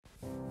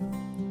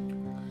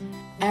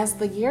As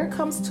the year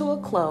comes to a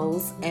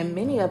close and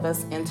many of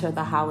us enter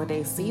the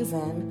holiday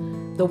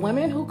season, the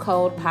Women Who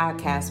Code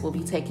podcast will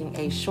be taking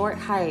a short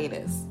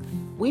hiatus.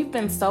 We've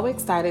been so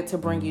excited to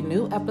bring you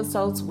new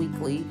episodes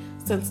weekly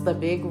since the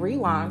big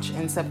relaunch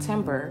in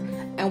September,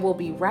 and we'll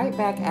be right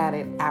back at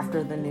it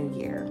after the new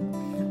year.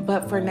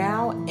 But for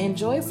now,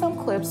 enjoy some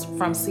clips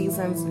from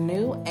seasons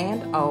new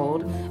and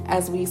old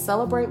as we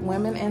celebrate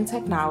women in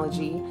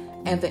technology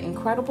and the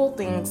incredible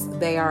things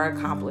they are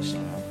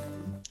accomplishing.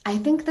 I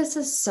think this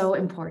is so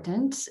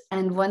important.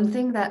 And one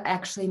thing that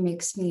actually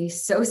makes me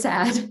so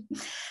sad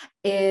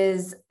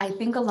is I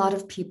think a lot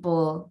of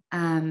people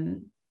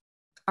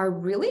are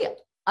really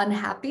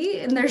unhappy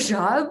in their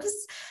jobs.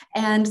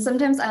 And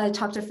sometimes I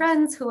talk to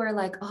friends who are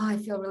like, oh, I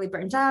feel really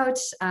burnt out.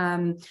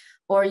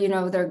 Or, you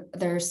know,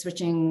 they're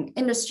switching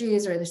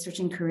industries or they're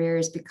switching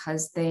careers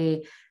because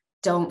they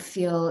don't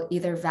feel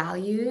either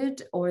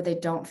valued or they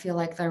don't feel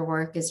like their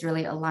work is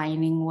really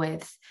aligning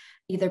with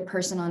either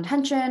personal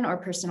intention or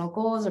personal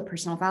goals or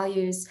personal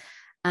values.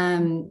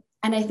 And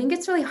I think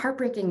it's really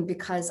heartbreaking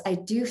because I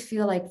do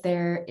feel like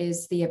there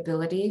is the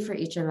ability for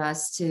each of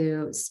us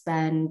to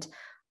spend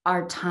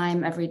our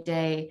time every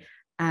day.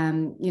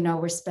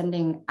 We're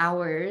spending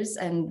hours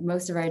and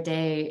most of our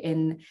day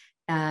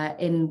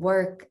in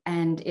work,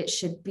 and it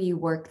should be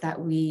work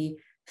that we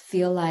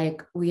feel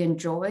like we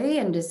enjoy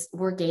and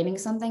we're gaining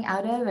something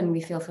out of, and we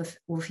feel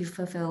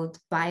fulfilled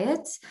by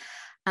it.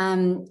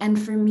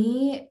 And for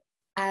me,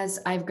 as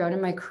I've grown in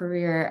my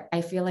career,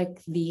 I feel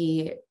like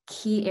the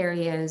key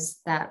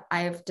areas that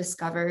I've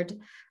discovered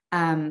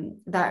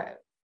that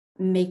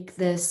make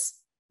this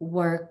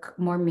work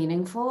more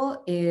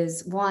meaningful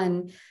is,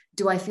 one,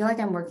 do I feel like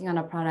I'm working on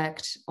a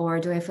product, or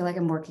do I feel like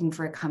I'm working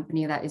for a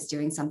company that is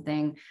doing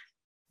something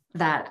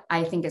that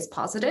I think is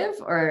positive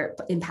or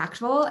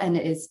impactful and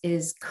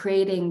is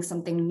creating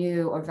something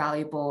new or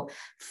valuable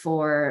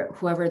for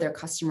whoever their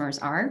customers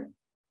are?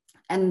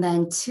 And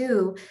then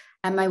two,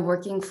 am I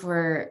working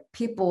for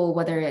people,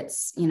 whether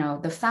it's,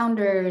 the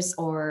founders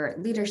or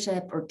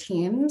leadership or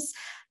teams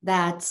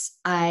that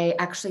I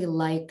actually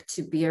like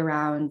to be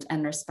around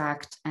and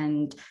respect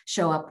and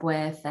show up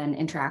with and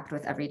interact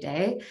with every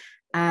day?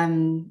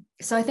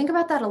 So I think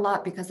about that a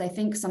lot because I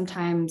think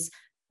sometimes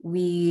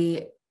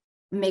we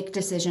make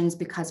decisions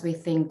because we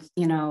think,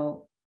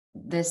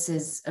 this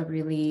is a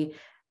really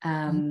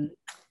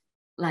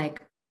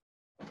like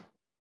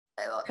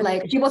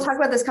people talk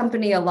about this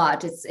company a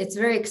lot. It's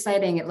very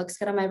exciting. It looks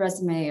good on my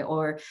resume,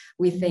 or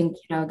we think,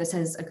 this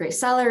has a great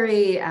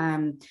salary,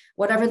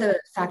 whatever the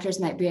factors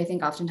might be. I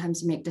think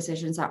oftentimes we make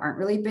decisions that aren't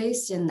really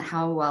based in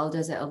how well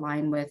does it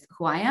align with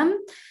who I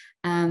am.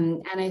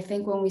 And I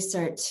think when we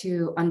start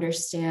to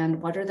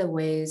understand what are the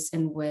ways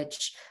in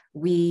which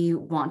we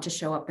want to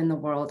show up in the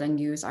world and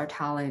use our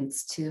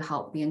talents to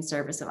help be in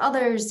service of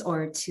others,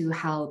 or to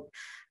help,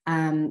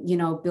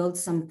 build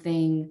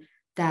something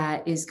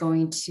that is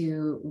going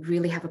to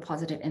really have a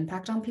positive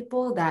impact on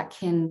people, that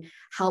can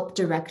help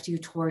direct you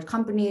toward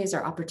companies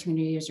or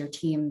opportunities or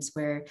teams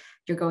where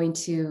you're going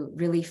to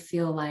really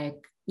feel like,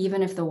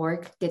 even if the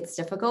work gets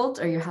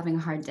difficult or you're having a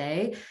hard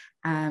day,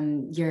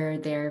 you're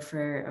there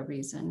for a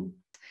reason.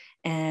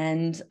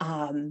 And,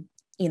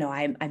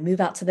 I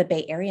move out to the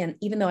Bay Area, and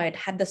even though I'd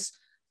had this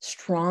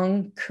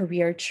strong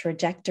career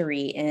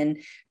trajectory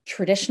in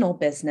traditional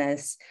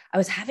business, I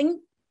was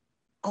having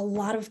a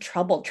lot of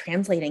trouble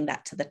translating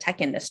that to the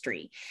tech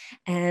industry.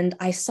 And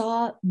I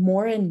saw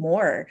more and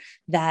more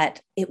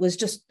that it was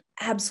just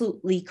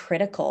absolutely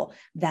critical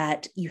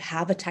that you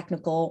have a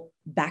technical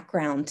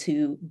background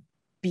to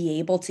be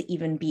able to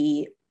even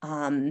be,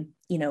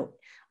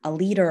 a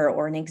leader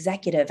or an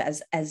executive,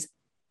 as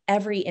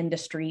every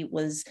industry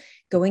was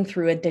going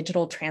through a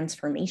digital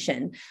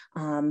transformation,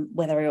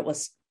 whether it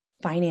was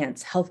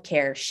finance,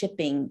 healthcare,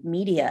 shipping,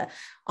 media.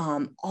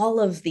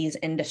 All of these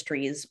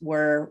industries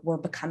were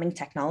becoming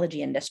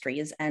technology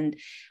industries. And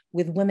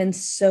with women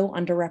so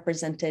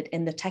underrepresented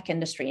in the tech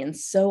industry and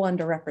so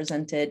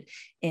underrepresented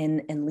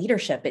in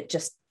leadership, it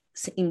just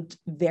seemed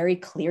very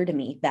clear to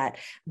me that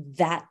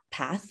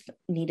path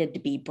needed to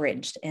be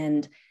bridged.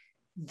 And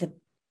the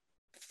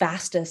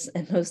fastest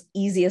and most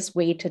easiest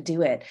way to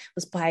do it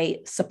was by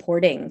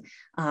supporting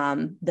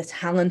the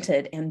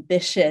talented,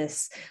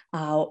 ambitious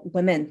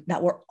women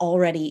that were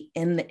already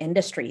in the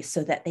industry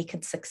so that they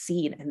could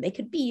succeed and they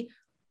could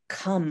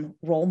become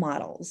role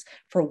models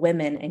for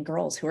women and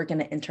girls who are going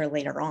to enter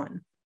later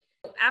on.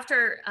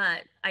 After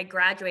I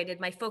graduated,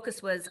 my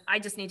focus was, I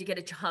just need to get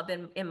a job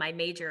in my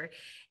major.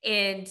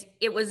 And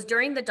it was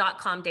during the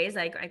dot-com days.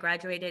 I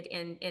graduated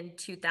in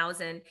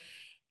 2000.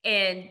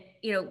 And,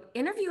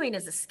 interviewing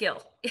is a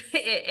skill.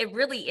 It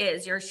really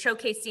is. You're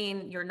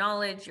showcasing your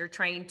knowledge. You're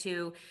trying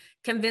to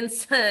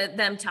convince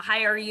them to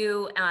hire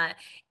you.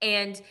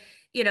 And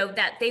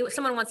that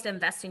someone wants to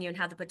invest in you and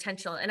have the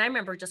potential. And I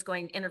remember just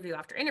going interview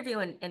after interview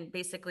and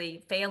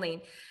basically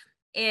failing.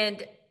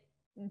 And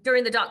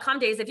during the dot-com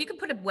days, if you could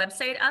put a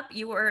website up,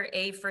 you were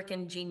a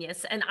freaking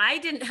genius. And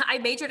I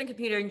majored in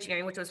computer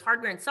engineering, which was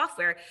hardware and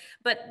software,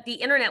 but the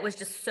internet was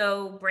just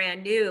so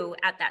brand new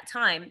at that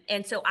time.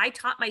 And so I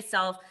taught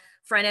myself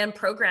front end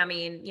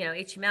programming,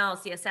 HTML,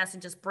 CSS,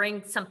 and just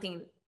bring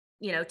something,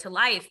 to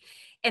life.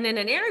 And in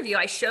an interview,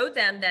 I showed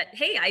them that,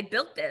 hey, I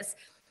built this.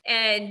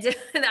 And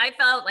I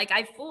felt like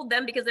I fooled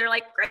them because they're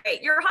like,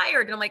 great, you're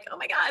hired. And I'm like, oh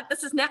my God,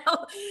 this is now,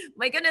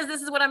 my goodness,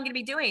 this is what I'm going to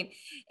be doing.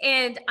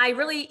 And I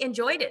really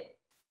enjoyed it.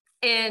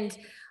 And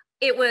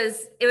it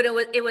was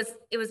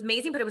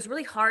amazing, but it was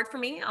really hard for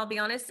me. I'll be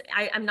honest.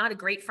 I'm not a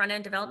great front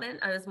end development.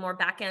 I was more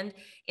back end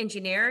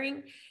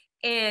engineering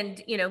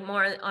and,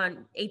 more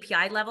on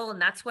API level.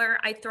 And that's where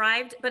I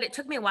thrived, but it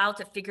took me a while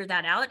to figure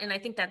that out. And I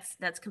think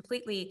that's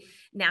completely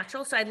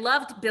natural. So I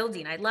loved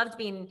building. I loved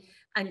being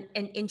an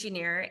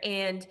engineer.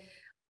 And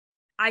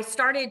I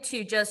started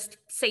to just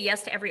say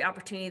yes to every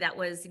opportunity that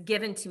was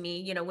given to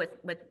me, with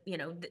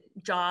the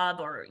job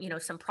or,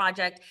 some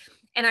project.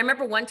 And I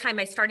remember one time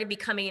I started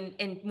becoming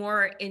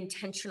more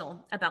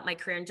intentional about my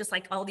career and just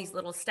like all these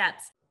little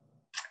steps.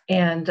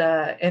 And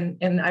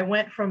I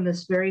went from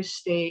this very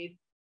staid,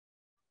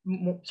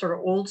 sort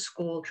of old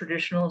school,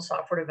 traditional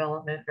software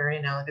development, very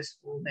analogous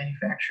to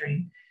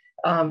manufacturing,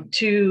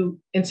 to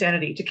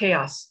insanity, to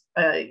chaos,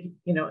 a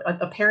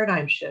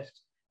paradigm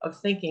shift of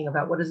thinking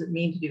about what does it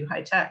mean to do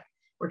high tech.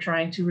 We're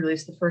trying to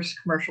release the first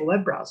commercial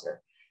web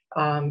browser.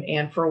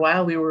 And for a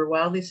while, we were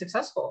wildly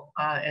successful.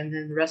 And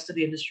then the rest of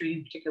the industry,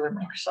 in particular,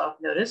 Microsoft,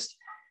 noticed,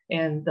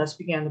 and thus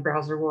began the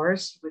browser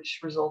wars, which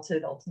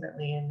resulted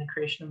ultimately in the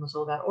creation of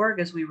Mozilla.org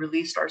as we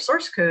released our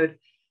source code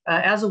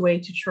as a way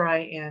to try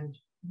and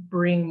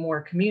bring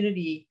more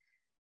community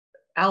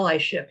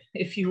allyship,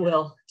 if you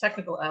will,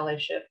 technical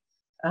allyship,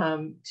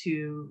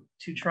 to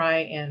try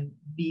and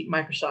beat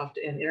Microsoft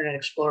and Internet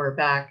Explorer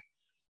back.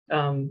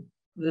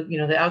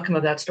 The outcome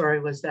of that story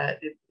was that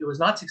it was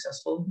not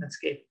successful.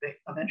 Netscape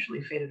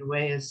eventually faded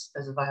away as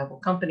a viable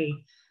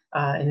company,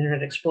 and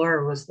Internet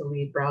Explorer was the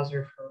lead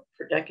browser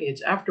for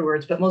decades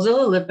afterwards. But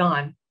Mozilla lived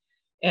on,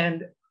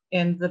 and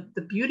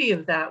the beauty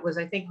of that was,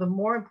 I think, the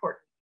more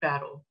important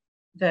battle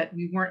that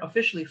we weren't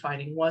officially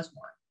fighting was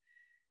one,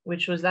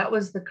 which was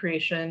the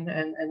creation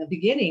and the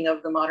beginning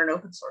of the modern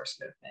open source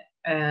movement.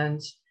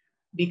 And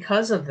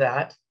because of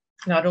that,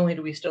 not only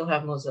do we still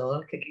have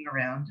Mozilla kicking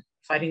around,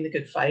 fighting the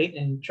good fight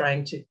and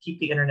trying to keep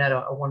the internet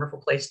a wonderful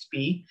place to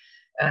be,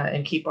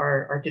 and keep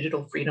our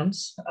digital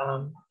freedoms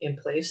in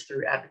place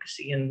through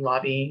advocacy and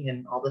lobbying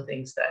and all the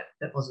things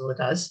that Mozilla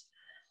does.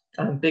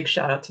 Big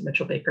shout out to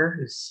Mitchell Baker,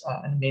 who's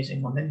an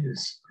amazing woman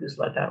who's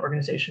led that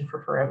organization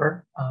for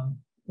forever,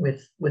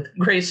 with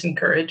grace and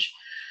courage.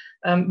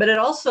 But it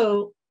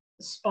also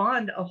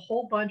spawned a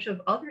whole bunch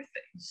of other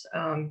things.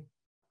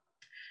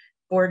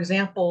 For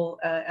example,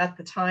 at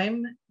the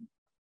time,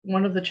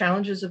 one of the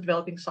challenges of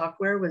developing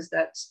software was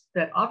that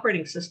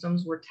operating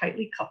systems were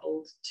tightly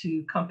coupled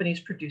to companies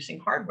producing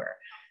hardware.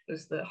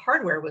 Because the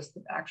hardware was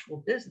the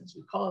actual business.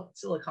 We call it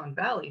Silicon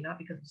Valley, not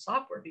because of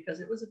software, because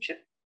it was a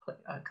chip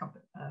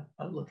company,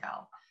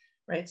 locale,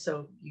 right?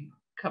 So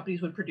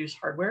companies would produce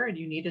hardware and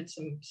you needed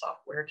some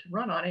software to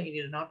run on it. You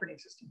needed an operating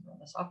system to run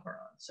the software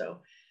on. So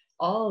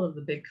all of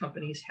the big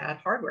companies had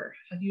hardware,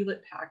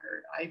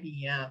 Hewlett-Packard,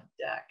 IBM,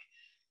 DEC,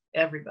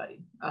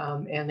 everybody.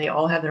 And they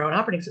all had their own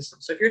operating system.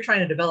 So if you're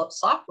trying to develop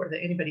software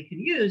that anybody can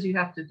use, you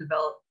have to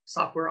develop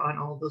software on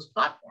all of those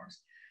platforms.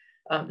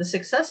 The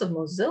success of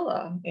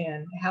Mozilla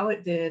and how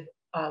it did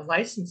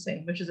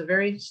licensing, which is a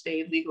very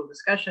staid legal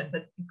discussion,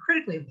 but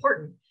critically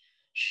important,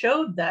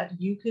 showed that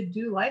you could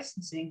do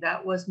licensing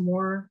that was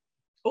more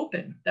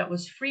open, that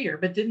was freer,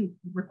 but didn't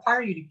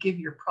require you to give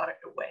your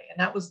product away. And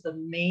that was the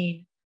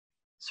main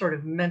sort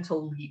of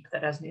mental leap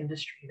that as an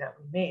industry that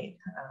we made.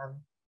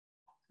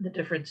 The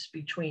difference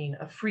between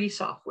a free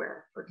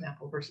software, for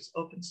example, versus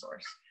open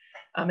source.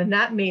 And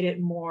that idea made it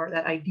more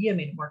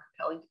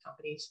compelling to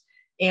companies.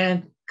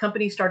 And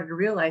companies started to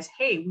realize,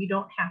 hey, we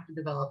don't have to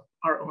develop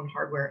our own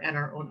hardware and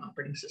our own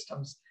operating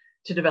systems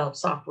to develop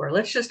software.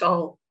 Let's just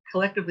all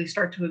collectively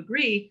start to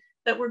agree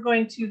that we're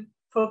going to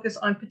focus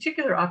on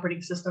particular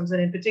operating systems,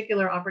 and in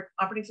particular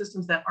operating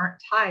systems that aren't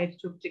tied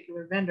to a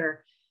particular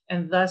vendor,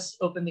 and thus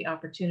open the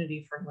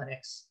opportunity for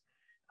Linux.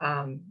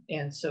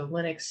 And so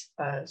Linux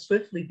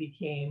swiftly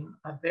became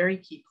a very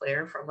key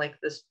player from like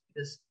this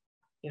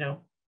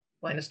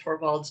Linus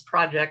Torvalds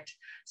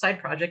side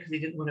project, because he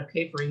didn't want to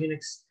pay for a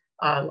Unix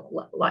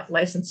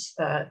license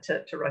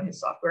to run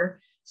his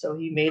software. So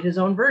he made his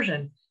own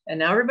version, and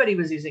now everybody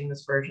was using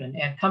this version.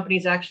 And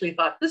companies actually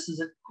thought, this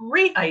is a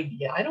great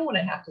idea. I don't want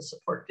to have to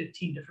support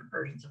 15 different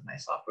versions of my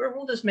software.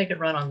 We'll just make it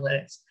run on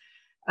Linux.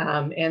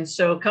 And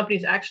so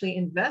companies actually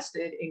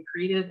invested and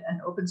created an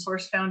open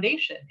source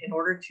foundation in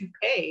order to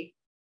pay,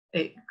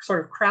 a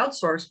sort of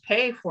crowdsource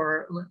pay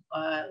for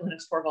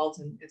Linus Torvalds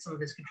and some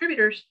of his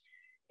contributors,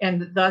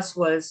 and thus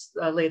was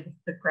laid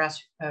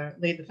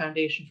the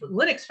foundation for the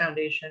Linux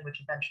Foundation,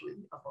 which eventually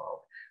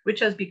evolved,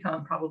 which has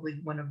become probably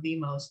one of the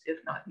most, if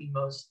not the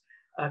most,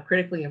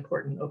 critically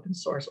important open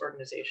source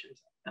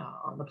organizations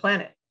on the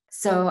planet.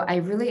 So I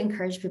really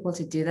encourage people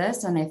to do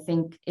this. And I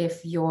think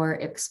if you're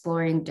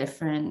exploring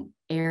different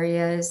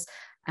areas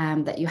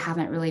that you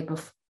haven't really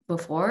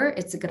before,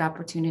 it's a good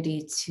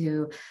opportunity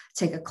to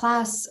take a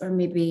class or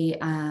maybe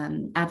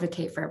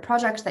advocate for a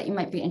project that you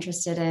might be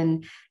interested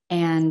in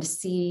and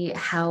see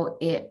how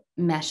it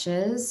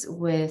meshes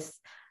with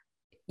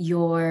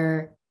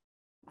your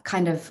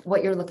kind of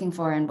what you're looking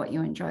for and what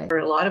you enjoy. There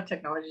are a lot of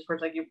technologies where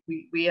like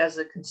we as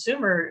a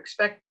consumer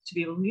expect to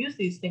be able to use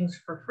these things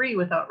for free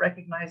without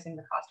recognizing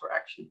the cost we're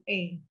actually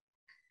paying,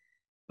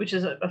 which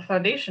is a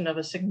foundation of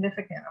a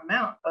significant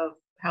amount of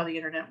how the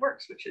internet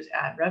works, which is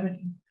ad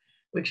revenue,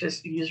 which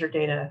is user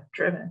data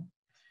driven.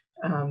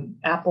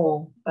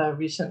 Apple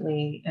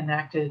recently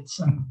enacted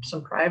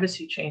some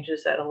privacy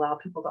changes that allow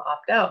people to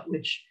opt out,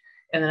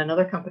 and then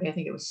another company, I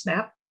think it was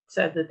Snap,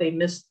 said that they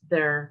missed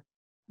their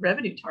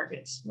revenue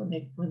targets when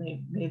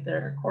they made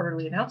their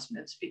quarterly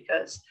announcements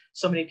because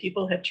so many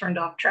people had turned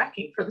off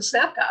tracking for the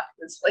Snap app.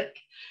 It's like,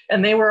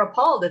 and they were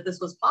appalled that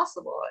this was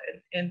possible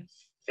and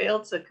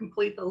failed to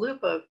complete the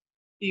loop of,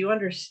 do you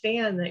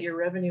understand that your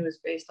revenue is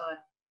based on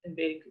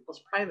invading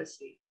people's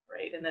privacy,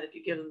 right? And that if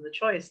you give them the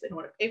choice, they don't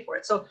want to pay for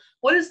it. So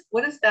what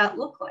does that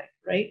look like,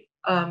 right?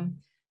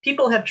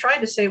 People have tried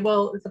to say,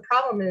 well, if the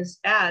problem is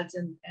ads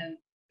and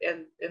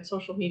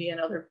social media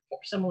and other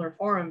similar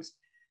forums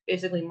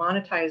basically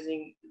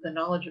monetizing the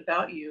knowledge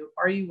about you,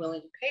 are you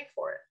willing to pay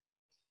for it?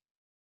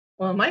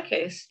 Well, in my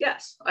case,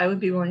 yes, I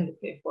would be willing to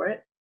pay for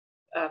it.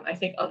 I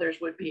think others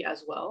would be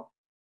as well.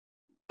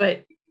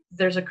 But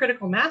there's a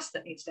critical mass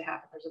that needs to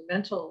happen. There's a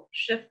mental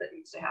shift that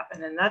needs to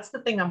happen. And that's the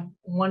thing I'm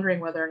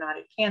wondering whether or not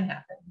it can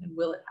happen and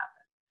will it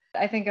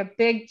happen. I think a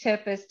big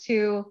tip is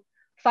to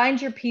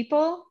find your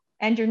people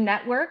and your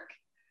network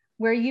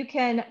where you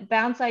can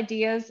bounce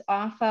ideas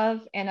off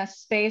of in a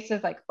space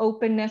of like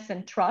openness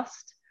and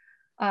trust.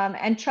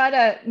 And try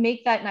to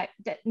make that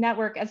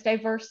network as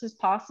diverse as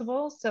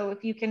possible. So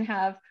if you can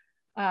have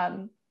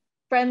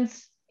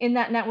friends in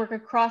that network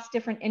across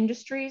different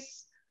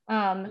industries,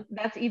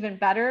 that's even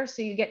better.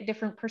 So you get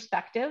different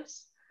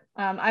perspectives.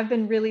 I've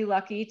been really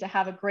lucky to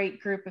have a great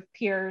group of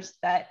peers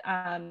that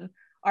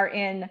are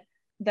in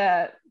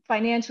the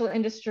financial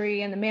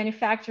industry and the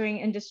manufacturing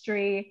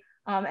industry,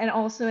 and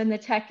also in the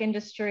tech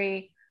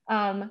industry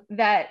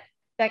that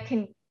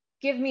can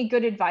give me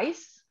good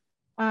advice.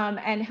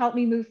 And help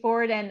me move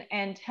forward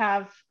and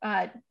have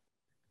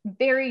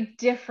very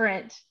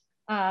different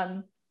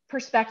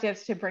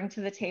perspectives to bring to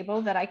the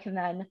table that I can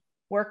then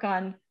work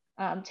on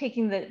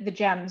taking the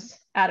gems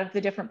out of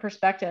the different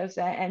perspectives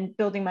and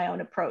building my own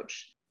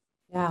approach.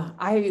 Yeah,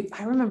 I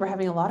remember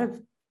having a lot of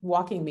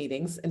walking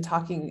meetings and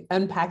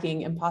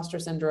unpacking imposter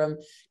syndrome,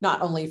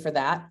 not only for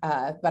that,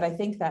 but I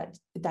think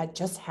that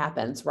just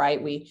happens,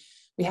 right? We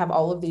have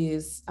all of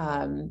these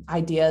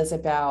ideas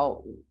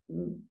about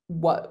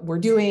what we're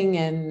doing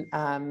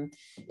and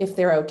if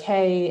they're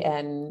okay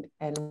and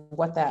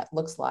what that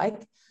looks like.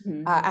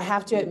 Mm-hmm. I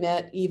have to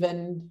admit,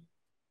 even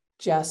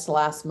just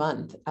last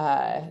month,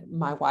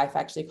 my wife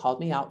actually called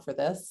me out for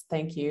this.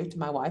 Thank you to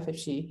my wife if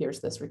she hears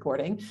this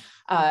recording.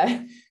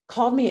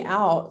 Called me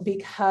out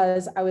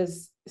because I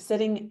was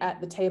sitting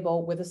at the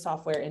table with a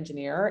software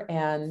engineer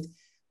and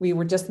we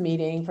were just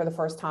meeting for the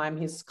first time.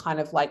 He's kind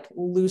of like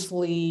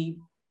loosely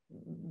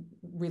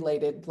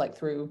related, like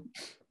through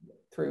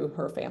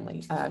her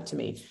family to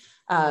me.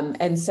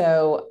 And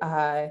so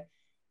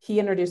he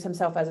introduced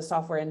himself as a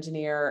software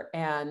engineer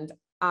and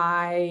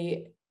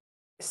I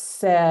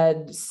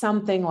said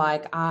something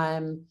like,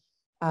 I'm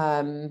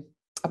a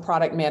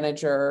product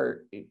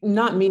manager,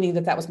 not meaning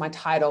that was my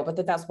title,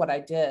 but that's what I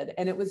did.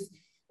 And it was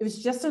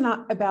just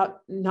about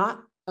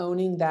not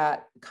owning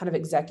that kind of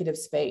executive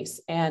space.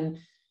 And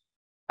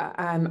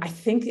I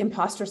think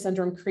imposter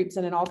syndrome creeps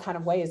in all kind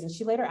of ways. And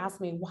she later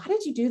asked me, why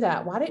did you do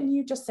that? Why didn't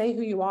you just say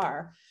who you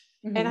are?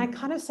 Mm-hmm. And I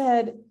kind of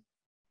said,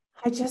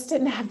 I just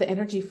didn't have the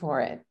energy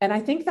for it. And I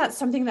think that's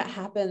something that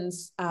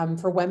happens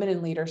for women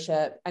in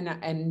leadership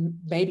and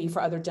maybe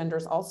for other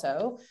genders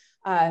also.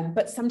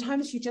 But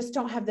sometimes you just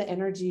don't have the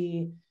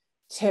energy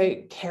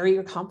to carry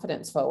your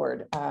confidence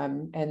forward.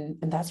 And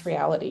that's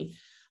reality.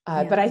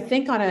 But I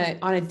think on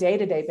a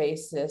day-to-day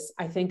basis,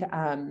 I think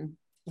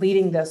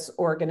leading this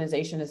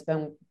organization has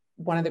been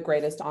one of the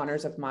greatest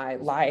honors of my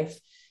life.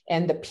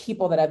 And the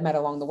people that I've met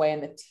along the way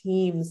and the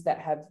teams that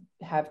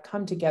have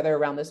come together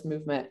around this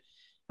movement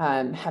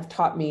have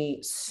taught me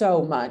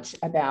so much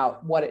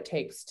about what it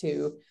takes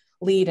to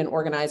lead and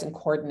organize and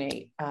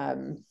coordinate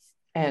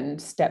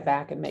and step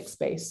back and make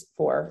space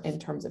in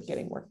terms of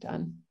getting work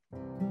done.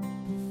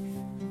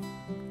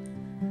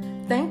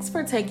 Thanks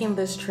for taking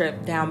this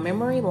trip down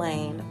memory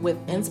lane with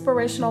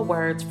inspirational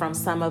words from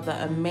some of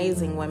the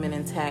amazing women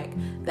in tech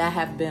that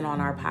have been on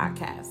our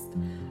podcast.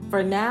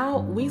 For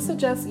now, we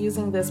suggest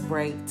using this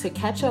break to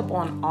catch up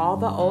on all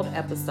the old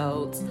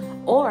episodes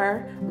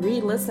or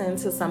re-listen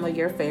to some of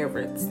your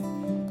favorites.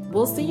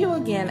 We'll see you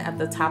again at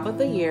the top of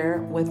the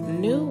year with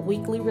new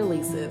weekly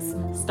releases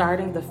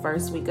starting the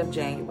first week of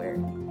January.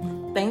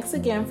 Thanks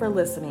again for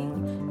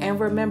listening, and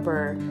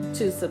remember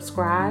to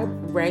subscribe,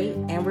 rate,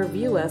 and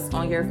review us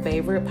on your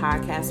favorite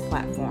podcast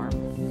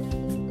platform.